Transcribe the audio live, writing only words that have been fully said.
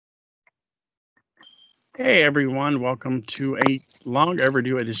Hey everyone, welcome to a long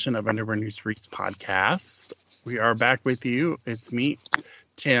overdue edition of Underwear News Freaks podcast. We are back with you. It's me,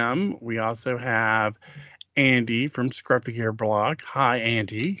 Tim. We also have Andy from Scruffy Hair Blog. Hi,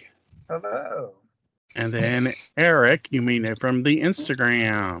 Andy. Hello. And then Eric, you may know from the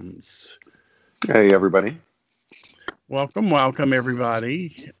Instagrams. Hey everybody. Welcome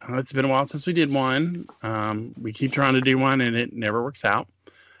everybody. It's been a while since we did one. We keep trying to do one and it never works out.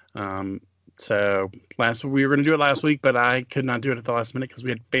 So we were going to do it last week, but I could not do it at the last minute because we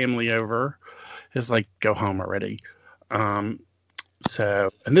had family over. It's like, go home already. And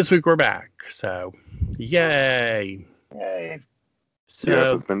this week we're back. So, yay. Yay. So,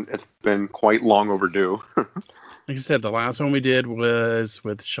 yes, it's been quite long overdue. Like I said, the last one we did was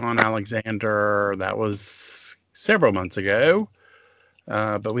with Sean Alexander. That was several months ago.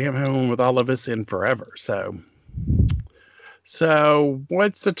 But we haven't had one with all of us in forever. So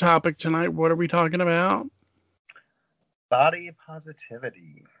what's the topic tonight? What are we talking about? Body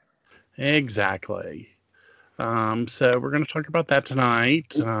positivity. Exactly. So we're going to talk about that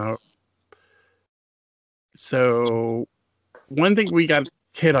tonight. So one thing we got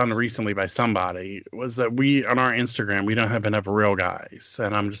hit on recently by somebody was that on our Instagram, we don't have enough real guys.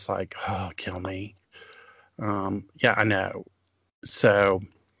 And I'm just like, oh, kill me. Yeah, I know. So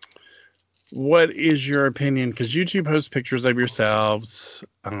what is your opinion? Because you two post pictures of yourselves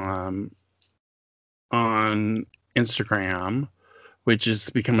on Instagram, which is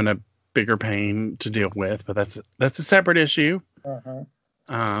becoming a bigger pain to deal with, but that's a separate issue.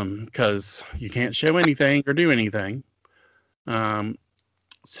 Because you can't show anything or do anything.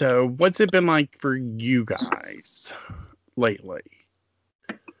 So what's it been like for you guys lately?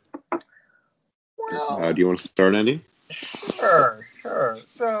 Well, do you want to start, Andy? Sure.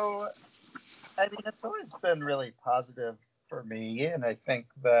 So, I mean, it's always been really positive for me, and I think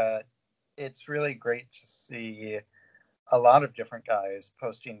that it's really great to see a lot of different guys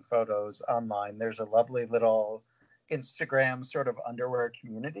posting photos online. There's a lovely little Instagram sort of underwear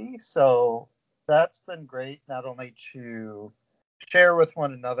community, so that's been great, not only to share with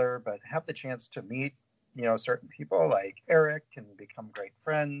one another, but have the chance to meet, certain people like Eric and become great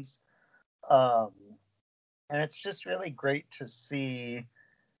friends. And it's just really great to see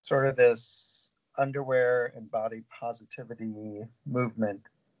sort of this underwear and body positivity movement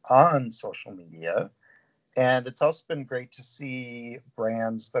on social media. And it's also been great to see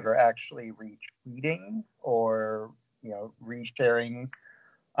brands that are actually retweeting or, resharing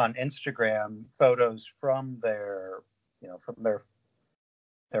on Instagram photos from their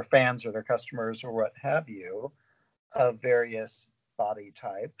fans or their customers or what have you of various body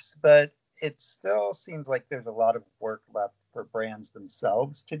types. But it still seems like there's a lot of work left for brands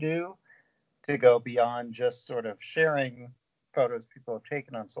themselves to do, to go beyond just sort of sharing photos people have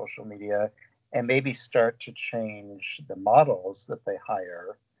taken on social media and maybe start to change the models that they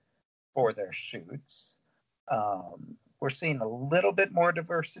hire for their shoots. We're seeing a little bit more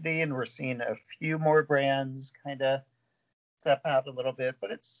diversity, and we're seeing a few more brands kind of step out a little bit,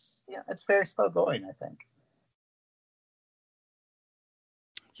 but it's very slow going, I think.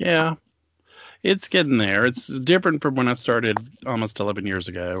 Yeah. It's getting there. It's different from when I started almost 11 years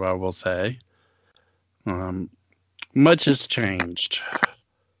ago, I will say. Much has changed.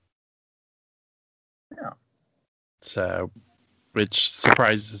 Yeah. So, which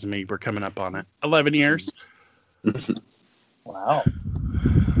surprises me. We're coming up on it. 11 years. Wow.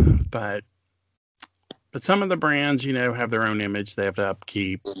 But some of the brands, have their own image they have to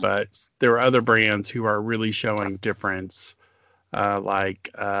upkeep. But there are other brands who are really showing difference.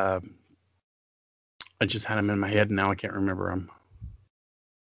 I just had them in my head, and now I can't remember them.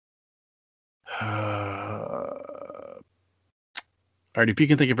 All right, if you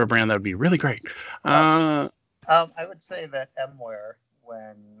can think of a brand, that would be really great. I would say that Mware,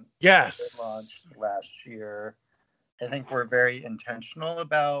 when yes, they launched last year, I think we're very intentional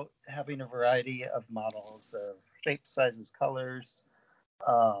about having a variety of models of shapes, sizes, colors.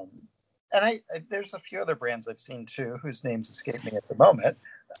 And I there's a few other brands I've seen too, whose names escape me at the moment.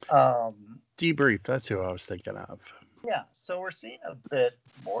 Debrief, that's who I was thinking of. Yeah, so we're seeing a bit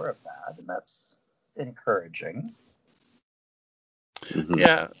more of that, and that's encouraging. Mm-hmm.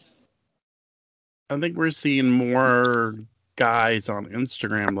 Yeah. I think we're seeing more guys on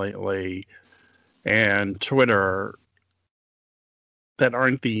Instagram lately and Twitter that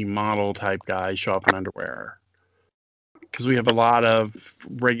aren't the model type guys show up in underwear. Because we have a lot of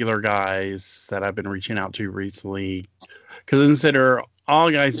regular guys that I've been reaching out to recently. Because consider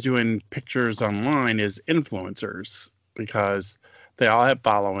all guys doing pictures online is influencers, because they all have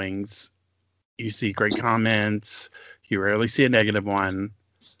followings. You see great comments. You rarely see a negative one.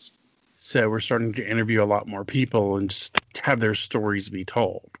 So we're starting to interview a lot more people and just have their stories be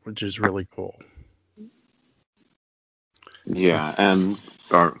told, which is really cool. Yeah, and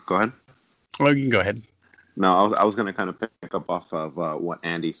go ahead. Oh, you can go ahead. No, I was going to kind of pick up off of what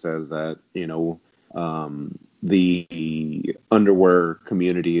Andy says, that the underwear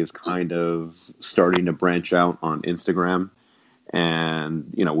community is kind of starting to branch out on Instagram,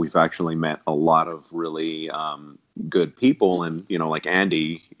 and we've actually met a lot of really good people, and like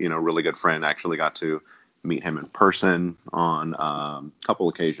Andy, really good friend, actually got to meet him in person on a couple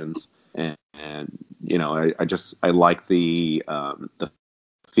occasions, and I like the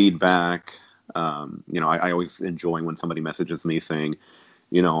feedback. I always enjoy when somebody messages me saying,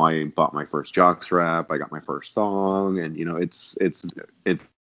 I bought my first jockstrap, I got my first song, and it's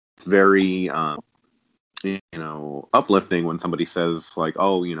very uplifting when somebody says like,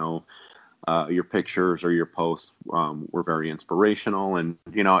 oh, your pictures or your posts were very inspirational, and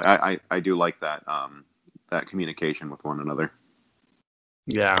I do like that that communication with one another.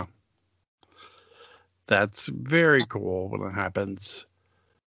 Yeah, that's very cool when it happens.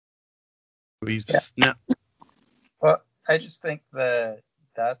 Well, I just think that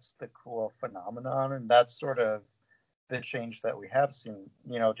that's the cool phenomenon, and that's sort of the change that we have seen.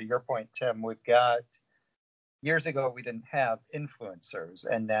 To your point, Tim, we've got, years ago we didn't have influencers,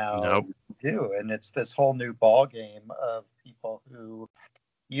 and now we do, and it's this whole new ball game of people who,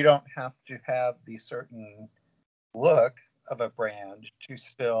 you don't have to have the certain look of a brand to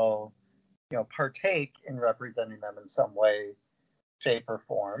still, partake in representing them in some way, shape, or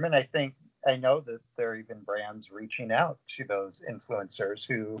form. And I know that there are even brands reaching out to those influencers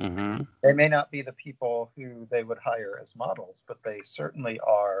who they may not be the people who they would hire as models, but they certainly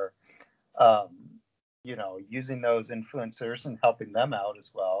are, using those influencers and helping them out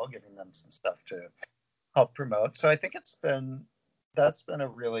as well, giving them some stuff to help promote. So I think that's been a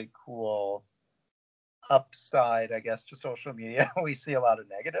really cool upside, I guess, to social media. We see a lot of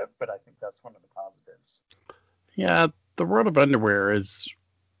negative, but I think that's one of the positives. Yeah, the world of underwear is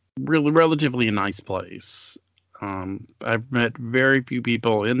really relatively a nice place. I've met very few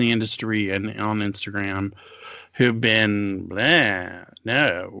people in the industry and on Instagram who've been,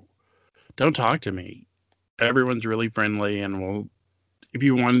 no, don't talk to me. Everyone's really friendly, and will, if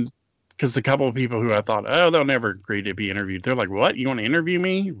you want, because a couple of people who I thought, oh, they'll never agree to be interviewed, they're like, what? You want to interview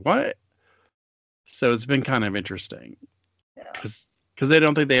me? What? So it's been kind of interesting. Because they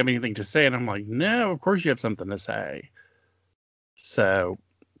don't think they have anything to say, and I'm like, no, of course you have something to say. So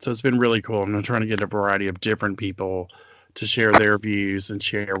it's been really cool. I'm trying to get a variety of different people to share their views and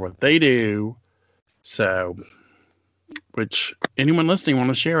share what they do. So, which anyone listening want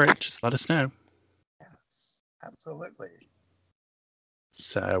to share it, just let us know. Yes, absolutely.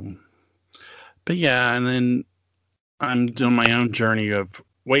 So, but yeah, and then I'm doing my own journey of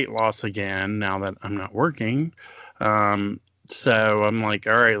weight loss again now that I'm not working. So I'm like,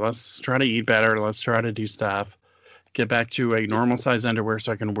 all right, let's try to eat better. Let's try to do stuff. Get back to a normal size underwear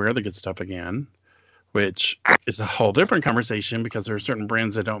so I can wear the good stuff again, which is a whole different conversation because there are certain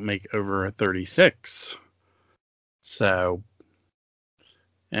brands that don't make over a 36. So,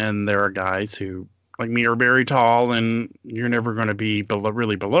 and there are guys who, like me, are very tall, and you're never going to be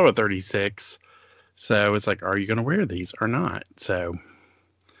really below a 36. So it's like, are you going to wear these or not? So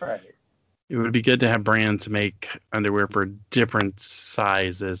right. It would be good to have brands make underwear for different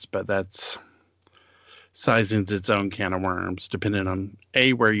sizes, but that's sizing its own can of worms, depending on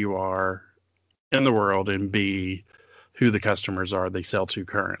A, where you are in the world, and B, who the customers are they sell to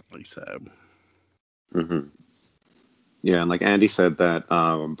currently. So, yeah, and like Andy said, that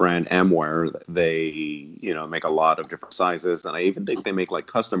brand Mware, they make a lot of different sizes, and I even think they make like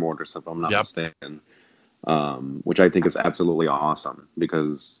custom orders, if I'm not mistaken. Which I think is absolutely awesome,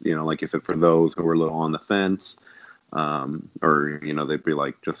 because like you said, for those who are a little on the fence, or they'd be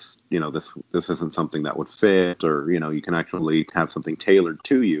like, just this isn't something that would fit, or you can actually have something tailored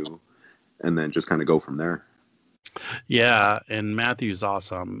to you, and then just kind of go from there. Yeah, and Matthew's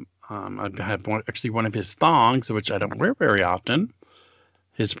awesome. I have one of his thongs, which I don't wear very often,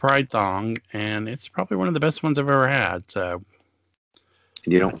 his Pride thong, and it's probably one of the best ones I've ever had. So.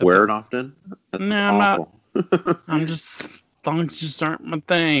 You don't wear it often? That's awful. I'm just, thongs just aren't my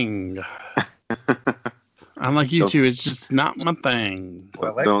thing. Unlike you two, it's just not my thing.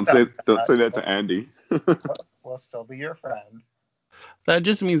 Well, don't say that to Andy. We'll still be your friend. That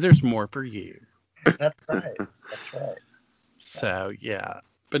just means there's more for you. That's right. That's right. So yeah,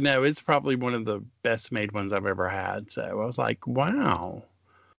 but no, it's probably one of the best made ones I've ever had. So I was like, wow.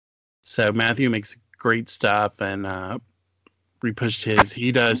 So Matthew makes great stuff, and repushed his.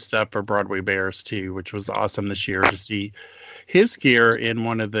 He does stuff for Broadway Bears too, which was awesome this year to see his gear in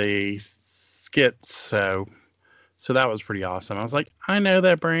one of the skits. So that was pretty awesome. I was like, I know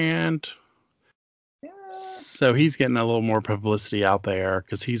that brand. So he's getting a little more publicity out there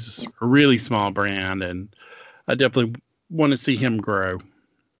because he's a really small brand, and I definitely want to see him grow.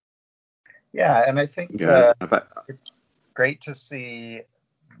 Yeah, and I think it's great to see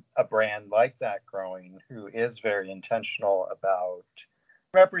a brand like that growing who is very intentional about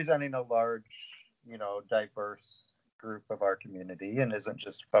representing a large, diverse group of our community and isn't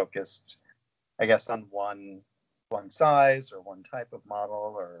just focused, I guess, on one size or one type of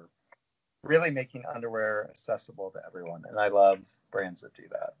model, or really making underwear accessible to everyone. And I love brands that do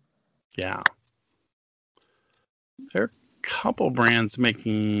that. Yeah. There are a couple brands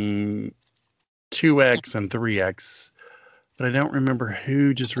making 2X and 3X, but I don't remember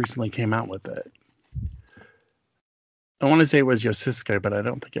who just recently came out with it. I want to say it was Yosisko, but I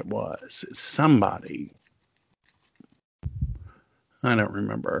don't think it was. It's somebody. I don't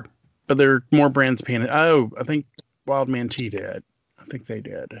remember. But there are more brands painted. Oh, I think Wildman T did. I think they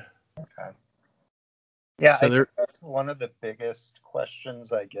did. Okay. Yeah, so I think that's one of the biggest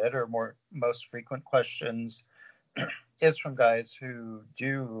questions I get, or most frequent questions, is from guys who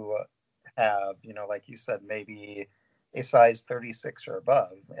do have, like you said, maybe a size 36 or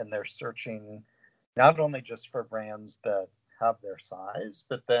above, and they're searching not only just for brands that have their size,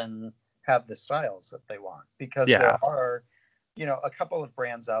 but then have the styles that they want. Because there are, a couple of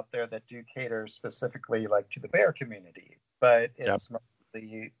brands out there that do cater specifically like to the bear community, but it's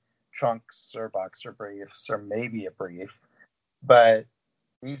mostly trunks or boxer briefs or maybe a brief. But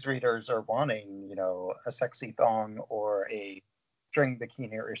these readers are wanting, a sexy thong or a string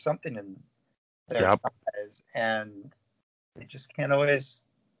bikini or something in their size, and they just can't always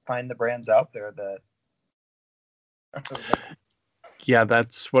find the brands out there that. Yeah,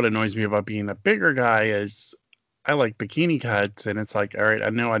 that's what annoys me about being a bigger guy is I like bikini cuts, and it's like, all right, I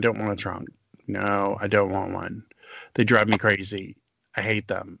know I don't want a trunk. No, I don't want one. They drive me crazy. I hate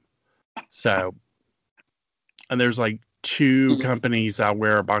them. So, and there's like 2 companies I'll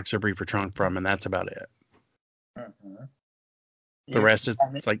wear a boxer brief or trunk from, and that's about it. Mm-hmm. The rest is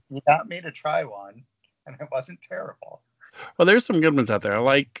it's like you got me to try one, and it wasn't terrible. Well, there's some good ones out there. I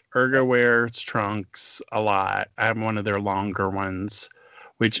like ErgoWear's trunks a lot. I have one of their longer ones,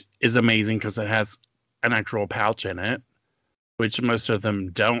 which is amazing because it has an actual pouch in it, which most of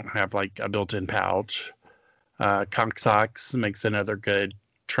them don't have like a built-in pouch. Conch Socks makes another good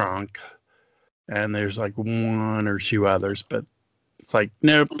trunk, and there's like 1 or 2 others, but it's like,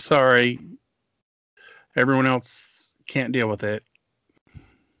 nope, sorry. Everyone else can't deal with it.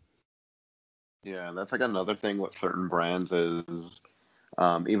 Yeah, that's like another thing with certain brands is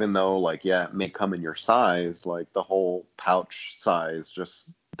even though like it may come in your size, like the whole pouch size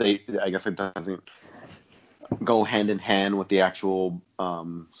I guess it doesn't go hand in hand with the actual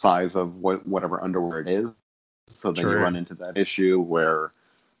size of whatever underwear it is. So then you run into that issue where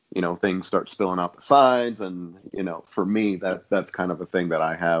things start spilling out the sides, and for me that's kind of a thing that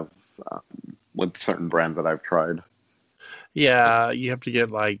I have with certain brands that I've tried. Yeah, you have to get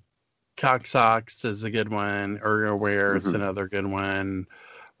like Conch Socks is a good one. ErgoWear is another good one.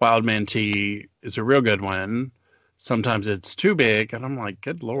 Wildman T is a real good one. Sometimes it's too big, and I'm like,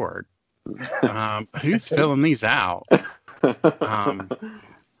 good Lord. Who's filling these out?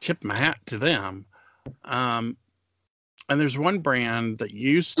 Tip my hat to them. And there's one brand that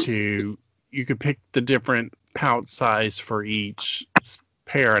you could pick the different pouch size for each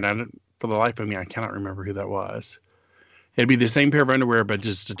pair, and for the life of me, I cannot remember who that was. It'd be the same pair of underwear, but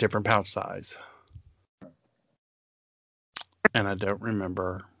just a different pouch size. And I don't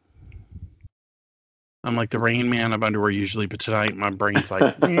remember. I'm like the Rain Man of underwear usually, but tonight my brain's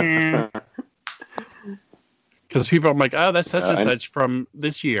like, because people are like, oh, that's such and such from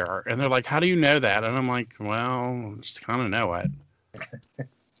this year. And they're like, how do you know that? And I'm like, well, just kind of know it.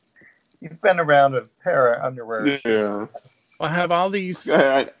 You've been around a pair of underwear. Yeah. Well, I have all these...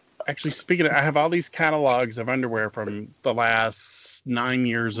 Actually, speaking of, I have all these catalogs of underwear from the last 9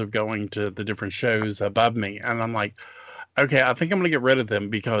 years of going to the different shows above me. And I'm like, okay, I think I'm going to get rid of them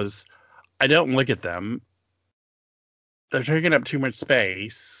because I don't look at them. They're taking up too much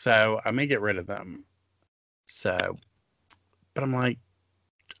space, so I may get rid of them. So, but I'm like,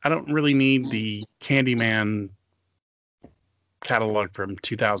 I don't really need the Candyman catalog from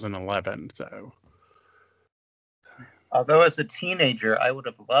 2011, so... Although as a teenager, I would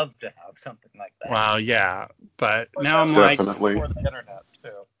have loved to have something like that. Wow, yeah. But now I'm like... Definitely. Before the internet, too.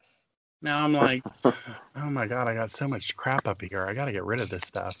 Now I'm like, oh my God, I got so much crap up here. I got to get rid of this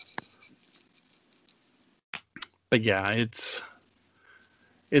stuff. But yeah, it's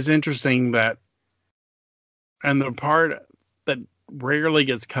interesting that, and the part that rarely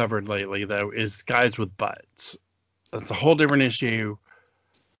gets covered lately though is guys with butts. That's a whole different issue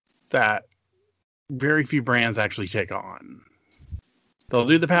that very few brands actually take on. They'll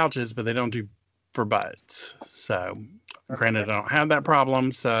do the pouches, but they don't do for butts. So, granted, I don't have that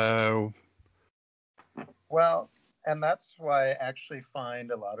problem. So, well, and that's why I actually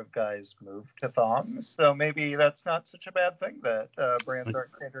find a lot of guys move to thongs. So maybe that's not such a bad thing that brands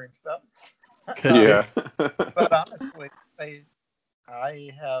aren't catering to them. Yeah. But honestly,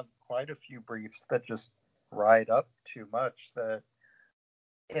 I have quite a few briefs that just ride up too much. That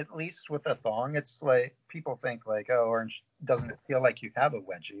at least with a thong, it's like people think like, oh, orange doesn't feel like you have a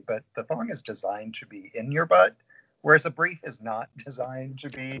wedgie, but the thong is designed to be in your butt, whereas a brief is not designed to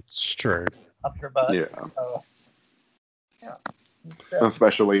be it's true. up your butt. Yeah. So, yeah.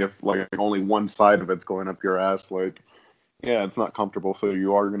 Especially if like only one side of it's going up your ass, like, yeah, it's not comfortable. So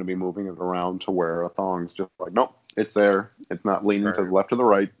you are going to be moving it around to where a thong's just like, nope, it's there. It's not leaning to the left or the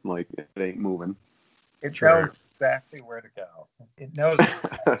right. Like, it ain't moving. It knows exactly where to go. It knows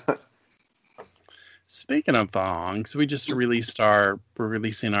exactly. Speaking of thongs, we're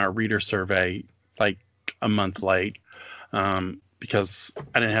releasing our reader survey like a month late because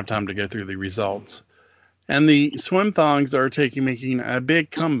I didn't have time to go through the results. And the swim thongs are making a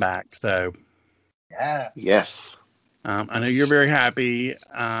big comeback. So, yes. I know you're very happy.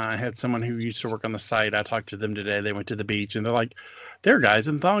 I had someone who used to work on the site. I talked to them today. They went to the beach and they're like, there are guys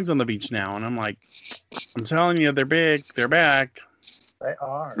in thongs on the beach now. And I'm like, I'm telling you, they're big. They're back. They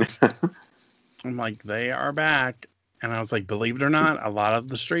are. I'm like, they are back. And I was like, believe it or not, a lot of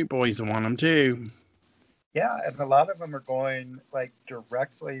the street boys want them too. Yeah, and a lot of them are going like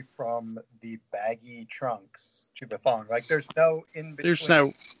directly from the baggy trunks to the thong. Like there's no in between. There's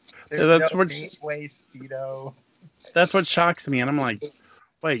no gateway Speedo. That's what shocks me. And I'm like,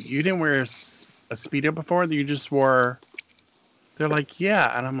 wait, you didn't wear a Speedo before? You just wore... They're like,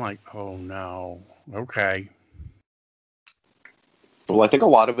 yeah. And I'm like, oh, no. Okay. Well, I think a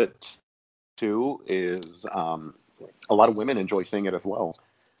lot of it, too, is a lot of women enjoy seeing it as well.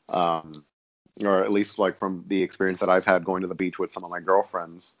 Or at least, like, from the experience that I've had going to the beach with some of my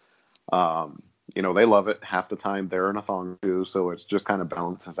girlfriends. They love it. Half the time they're in a thong, too, so it just kind of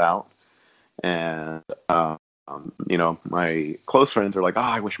balances out. And, my close friends are like, oh,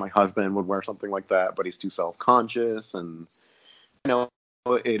 I wish my husband would wear something like that, but he's too self-conscious. And,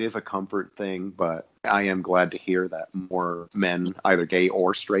 it is a comfort thing, but I am glad to hear that more men, either gay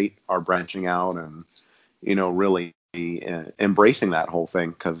or straight, are branching out and, really embracing that whole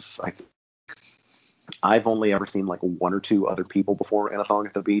thing. Because I've only ever seen like one or two other people before in a thong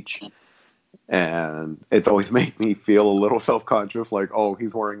at the beach. And it's always made me feel a little self-conscious, like, oh,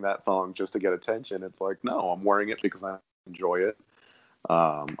 he's wearing that thong just to get attention. It's like, no, I'm wearing it because I enjoy it.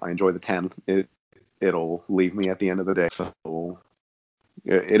 I enjoy the tan. It'll leave me at the end of the day. So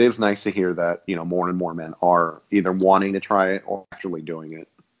it is nice to hear that, more and more men are either wanting to try it or actually doing it.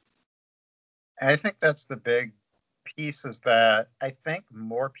 I think that's the big piece, is that I think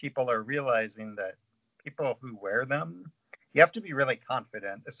more people are realizing that people who wear them, you have to be really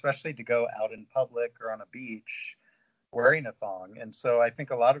confident, especially to go out in public or on a beach wearing a thong. And so I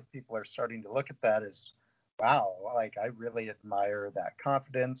think a lot of people are starting to look at that as, wow, like I really admire that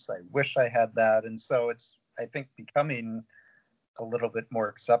confidence. I wish I had that. And so it's, I think, becoming a little bit more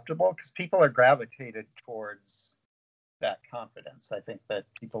acceptable because people are gravitated towards that confidence. I think that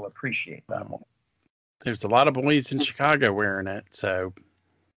people appreciate that more. There's a lot of boys in Chicago wearing it. So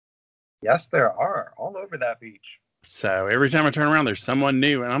yes, there are all over that beach. So every time I turn around, there's someone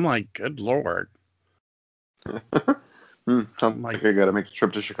new, and I'm like, good Lord. Sounds like I got to make a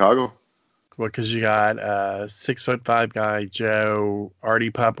trip to Chicago. Well, because you got 6'5" guy, Joe,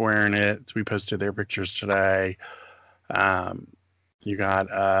 Artie Pup wearing it. So we posted their pictures today. You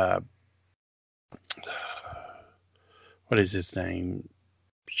got, what is his name?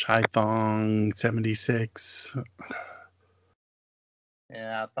 Shy Thong 76.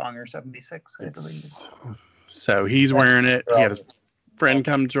 Yeah, Thonger 76, I believe. So he's wearing it. He had his friend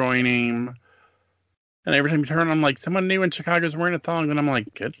come join him. And every time you turn, I'm like, someone new in Chicago's wearing a thong. And I'm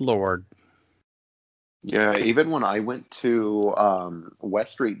like, good Lord. Yeah, even when I went to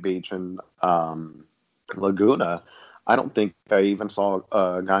West Street Beach in Laguna, I don't think I even saw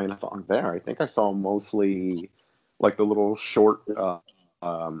a guy in a thong there. I think I saw mostly like the little short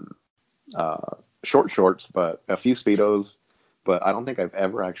shorts, but a few Speedos. But I don't think I've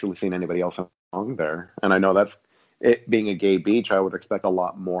ever actually seen anybody else in a thong there. And I know that's it being a gay beach, I would expect a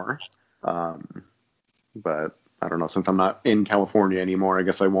lot more. But I don't know, since I'm not in California anymore, I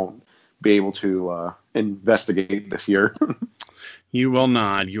guess I won't be able to investigate this year. You will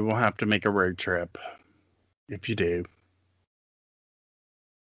not. You will have to make a road trip if you do.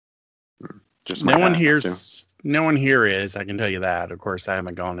 Just no one here is. I can tell you that. Of course, I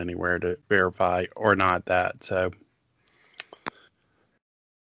haven't gone anywhere to verify or not that. So,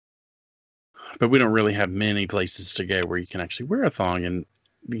 but we don't really have many places to go where you can actually wear a thong in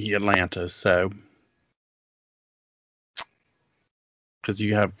the Atlanta. So, because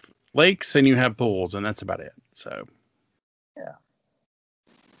you have lakes and you have pools, and that's about it. So, yeah.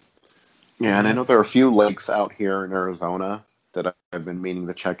 Yeah, and I know there are a few lakes out here in Arizona that I've been meaning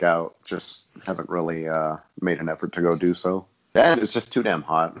to check out. Just haven't really made an effort to go do so. Yeah, it's just too damn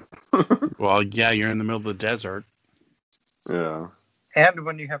hot. Well, yeah, you're in the middle of the desert. Yeah. And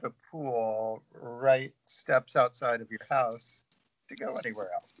when you have a pool right steps outside of your house to go anywhere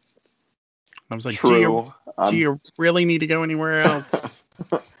else. I was like, True. Do you really need to go anywhere else?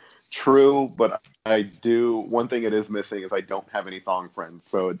 True, but I do. One thing it is missing is I don't have any thong friends,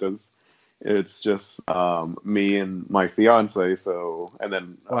 so it's just me and my fiance. So, and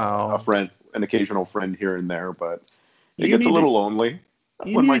then a friend, an occasional friend here and there, but it gets a little lonely.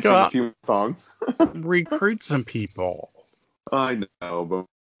 One might take a few thongs. Recruit some people. I know, but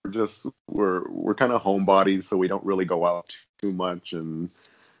we're kind of homebodies, so we don't really go out too much. And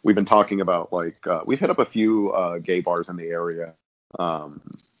we've been talking about we've hit up a few gay bars in the area.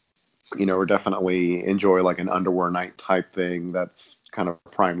 We're definitely enjoy like an underwear night type thing. That's kind of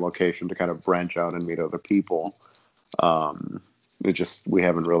prime location to kind of branch out and meet other people. Our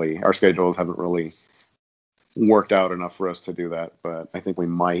schedules haven't really worked out enough for us to do that, but I think we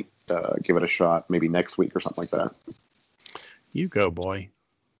might give it a shot maybe next week or something like that. You go, boy.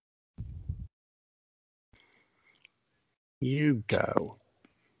 You go.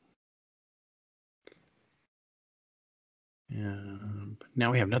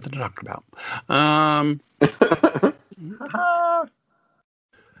 Now we have nothing to talk about.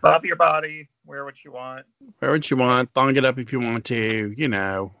 Love your body. Wear what you want. Wear what you want. Thong it up if you want to.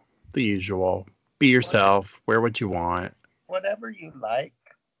 The usual. Be yourself. Wear what you want. Whatever you like,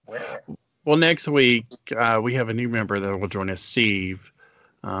 wear it. Well, next week, we have a new member that will join us, Steve,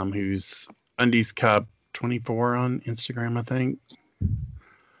 who's Undies Cup 24 on Instagram, I think.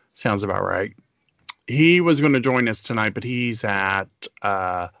 Sounds about right. He was going to join us tonight, but he's at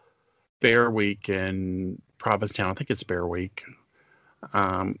Bear Week in Provincetown. I think it's Bear Week.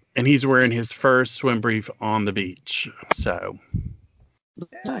 And he's wearing his first swim brief on the beach. So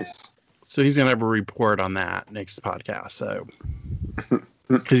nice. So he's going to have a report on that next podcast. So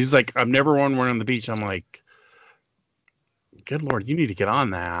because he's like, I've never worn one on the beach. I'm like, good Lord, you need to get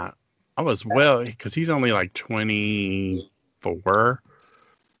on that. Because he's only like 24.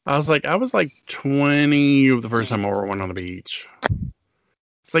 I was like 20 the first time I wore one on the beach.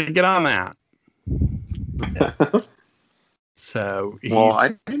 It's like, get on that. So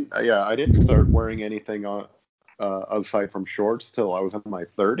I didn't start wearing anything on aside from shorts till I was in my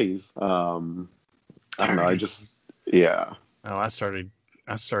 30s. I don't know. Oh, I started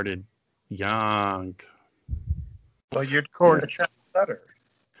young. Well, you're a trendsetter.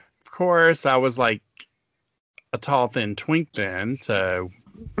 Of course, I was like a tall, thin twink then, so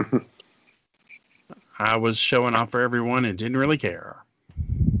I was showing off for everyone and didn't really care.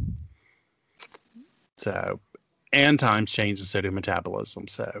 So, and times change, and so do metabolism.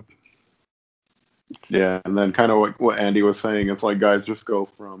 So, yeah, and then kind of what Andy was saying, it's like guys just go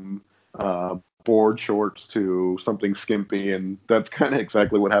from board shorts to something skimpy, and that's kind of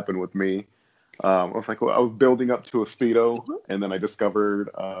exactly what happened with me. I was like, I was building up to a Speedo, and then I discovered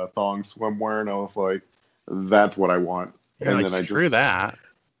thong swimwear, and I was like, that's what I want. You're and like, then screw that.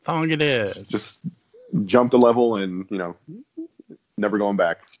 Thong it is. Just jumped a level and, never going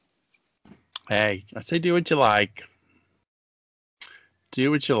back. Hey, I say do what you like. Do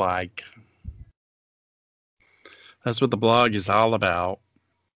what you like. That's what the blog is all about.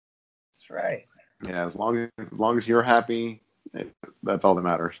 That's right. Yeah, as long as you're happy, that's all that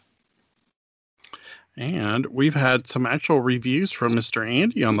matters. And we've had some actual reviews from Mr.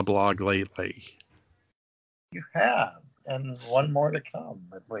 Andy on the blog lately. You have, and one more to come,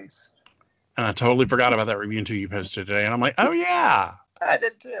 at least. And I totally forgot about that review until you posted today, and I'm like, oh yeah, I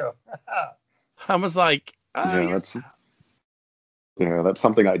did too. I was like, that's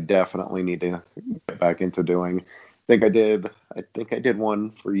something I definitely need to get back into doing. I think I did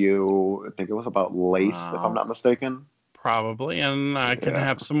one for you. I think it was about lace, if I'm not mistaken. Probably, and I could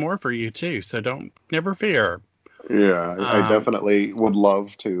have some more for you too. So never fear. Yeah, I definitely would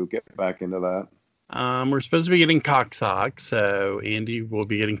love to get back into that. We're supposed to be getting cock socks, so Andy will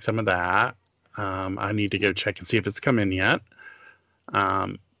be getting some of that. I need to go check and see if it's come in yet.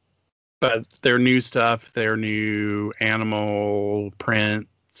 But their new stuff, their new animal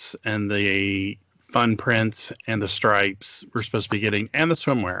prints and the fun prints and the stripes we're supposed to be getting, and the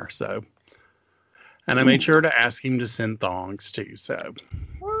swimwear. So, and I made sure to ask him to send thongs too. So,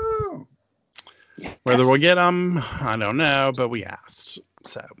 Woo! whether we'll get them, I don't know, but we asked.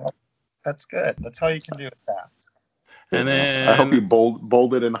 So that's good. That's how you can do it fast. And then I hope you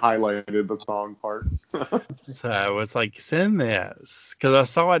bolded and highlighted the thong part. So it's like, send this, because I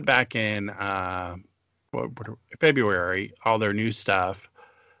saw it back in February, all their new stuff,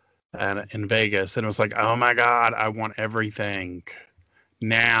 and in Vegas, and it was like, oh my God, I want everything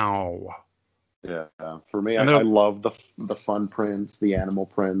now. Yeah, for me, I love the fun prints, the animal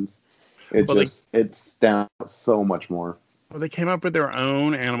prints. It stands out so much more. Well, they came up with their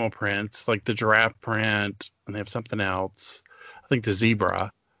own animal prints, like the giraffe print, and they have something else. I think the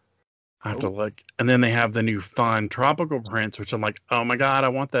zebra. I have to look. And then they have the new fun tropical prints, which I'm like, oh my God, I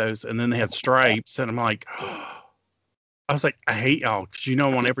want those. And then they had stripes, and I'm like, I was like, I hate y'all because you know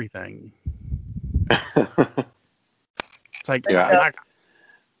I want everything. It's like, yeah.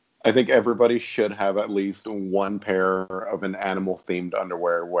 I think everybody should have at least one pair of an animal-themed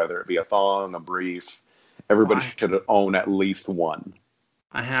underwear, whether it be a thong, a brief. Everybody should own at least one.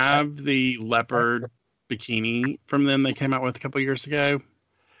 I have the leopard bikini from them they came out with a couple years ago.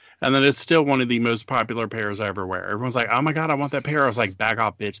 And then it's still one of the most popular pairs I ever wear. Everyone's like, oh my God, I want that pair. I was like, back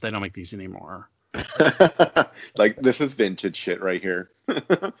off, bitch. They don't make these anymore. Like, this is vintage shit right here.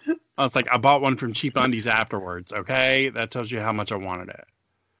 I was like, I bought one from Cheap Undies afterwards. Okay. That tells you how much I wanted it.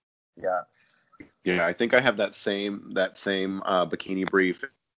 Yes. Yeah, I think I have that same bikini brief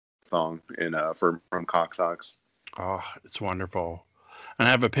thong from Cock Socks. Oh, it's wonderful. And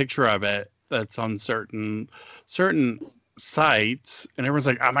I have a picture of it that's on certain sites, and everyone's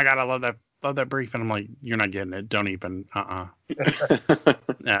like, oh my God, I love that brief. And I'm like, you're not getting it. Don't even, no,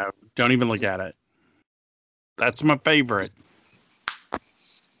 don't even look at it. That's my favorite.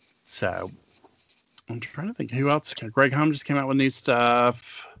 So I'm trying to think who else. Greg Home just came out with new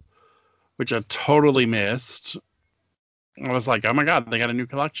stuff, which I totally missed. I was like, oh my God, they got a new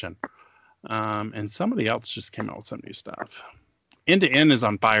collection. And somebody else just came out with some new stuff. End to End is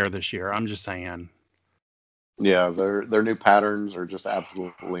on fire this year. I'm just saying. Yeah, their new patterns are just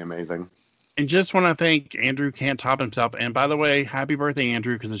absolutely amazing. And just when I think Andrew can't top himself, and by the way, happy birthday,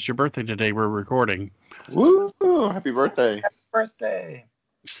 Andrew, because it's your birthday today. We're recording. Woo! Happy birthday! Happy birthday!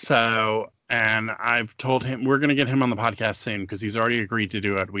 So, and I've told him we're going to get him on the podcast soon because he's already agreed to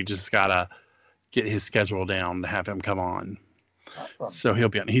do it. We just gotta get his schedule down to have him come on. Awesome. So he'll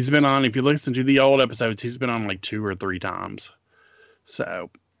be on. He's been on. If you listen to the old episodes, he's been on like 2 or 3 times. So,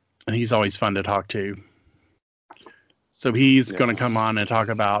 and he's always fun to talk to. So he's going to come on and talk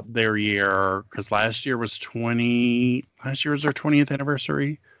about their year, because last year was their 20th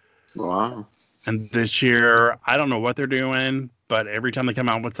anniversary. Wow. And this year, I don't know what they're doing, but every time they come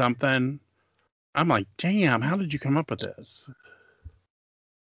out with something, I'm like, damn, how did you come up with this?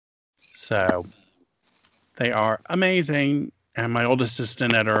 So they are amazing. And my old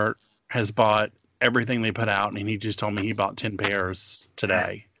assistant editor has bought everything they put out, and he just told me he bought 10 pairs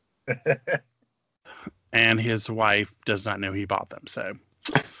today. And his wife does not know he bought them. So,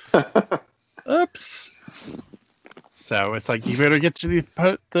 oops. So it's like, you better get to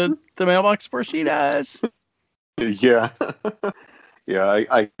the mailbox before she does. Yeah. Yeah,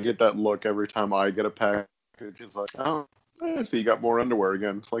 I get that look every time I get a package. It's like, oh, I see you got more underwear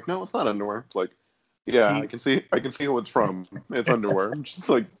again. It's like, no, it's not underwear. It's like, yeah, I can see who it's from. It's underwear. I'm just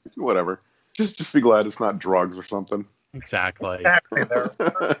like, whatever. Just be glad it's not drugs or something. Exactly.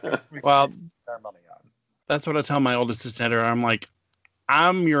 Well, that's what I tell my old assistant editor. I'm like,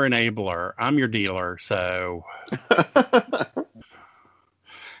 I'm your enabler. I'm your dealer. So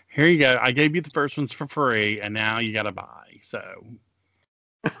here you go. I gave you the first ones for free, and now you got to buy. So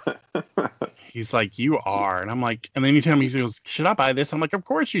he's like, you are. And I'm like, and then you tell me, he goes, should I buy this? I'm like, of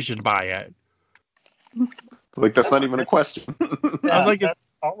course you should buy it. Like, that's not even a question. Yeah, I was like, that's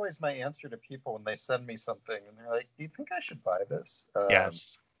always my answer to people when they send me something, and they're like, do you think I should buy this?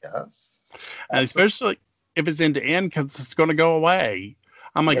 Yes. Yes. And especially if it's end to end, because it's going to go away.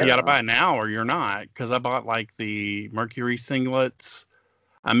 I'm like, you got to buy it now or you're not. Because I bought like the Mercury singlets.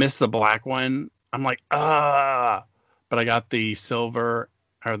 I missed the black one. I'm like, but I got the silver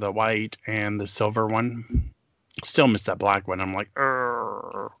or the white and the silver one. Still missed that black one. I'm like,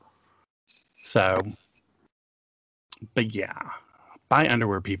 So, but yeah, buy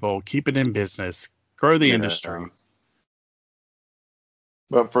underwear, people. Keep it in business. Grow the industry.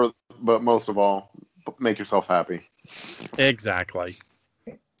 But most of all, make yourself happy. Exactly.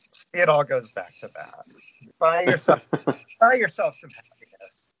 It all goes back to that. Buy yourself some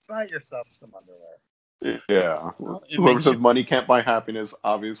happiness. Buy yourself some underwear. Yeah. Well, Whoever says money can't buy happiness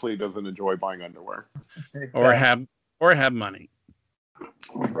obviously doesn't enjoy buying underwear. Exactly. or have money.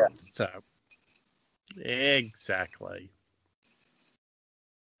 Yeah. So exactly.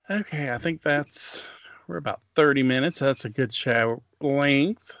 Okay, I think we're about 30 minutes. That's a good show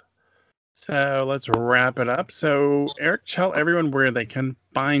length. So let's wrap it up. So Eric, tell everyone where they can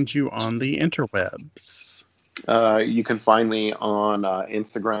find you on the interwebs. You can find me on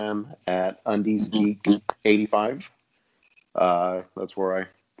Instagram at undiesgeek85. That's where I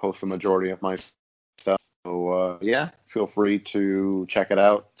post the majority of my stuff. So yeah, feel free to check it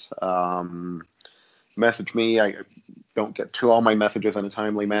out. Message me. I don't get to all my messages in a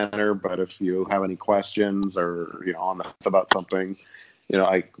timely manner, but if you have any questions or on the fence about something,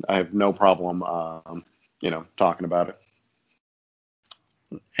 I have no problem talking about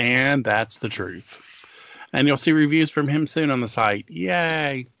it. And that's the truth. And you'll see reviews from him soon on the site.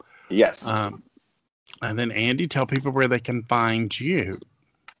 Yay! Yes. And then Andy, tell people where they can find you.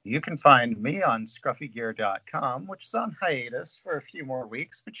 You can find me on scruffygear.com, which is on hiatus for a few more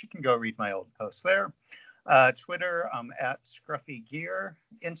weeks, but you can go read my old posts there. Twitter, I'm at scruffygear.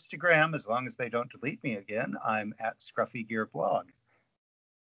 Instagram, as long as they don't delete me again, I'm at scruffygearblog.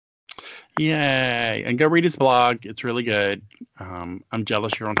 Yay! And go read his blog. It's really good. I'm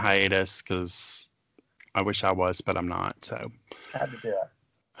jealous you're on hiatus because I wish I was, but I'm not. So Had to do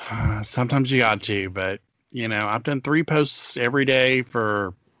it. Sometimes you got to, but I've done 3 posts every day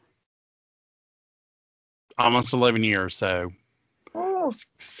for almost 11 years, so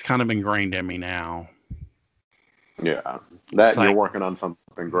it's kind of ingrained in me now. Yeah, you're working on something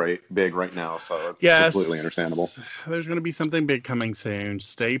big right now, so it's completely understandable. There's going to be something big coming soon.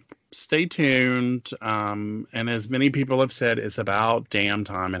 Stay tuned. And as many people have said, it's about damn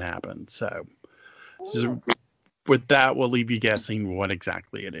time it happened. So with that, we'll leave you guessing what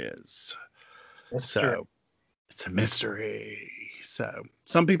exactly it is. So it's a mystery. So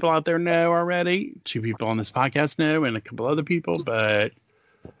some people out there know already. 2 people on this podcast know, and a couple other people, but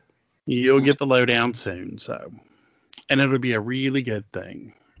you'll get the lowdown soon. So, and it'll be a really good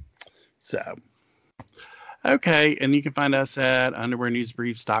thing. So, okay. And you can find us at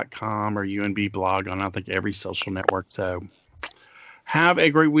underwearnewsbriefs.com or UNB blog on, I think, every social network. So have a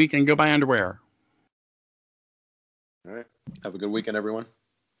great week and go buy underwear. All right. Have a good weekend, everyone.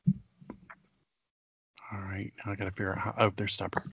 All right. Now I got to figure out how. Oh, they're stubborn.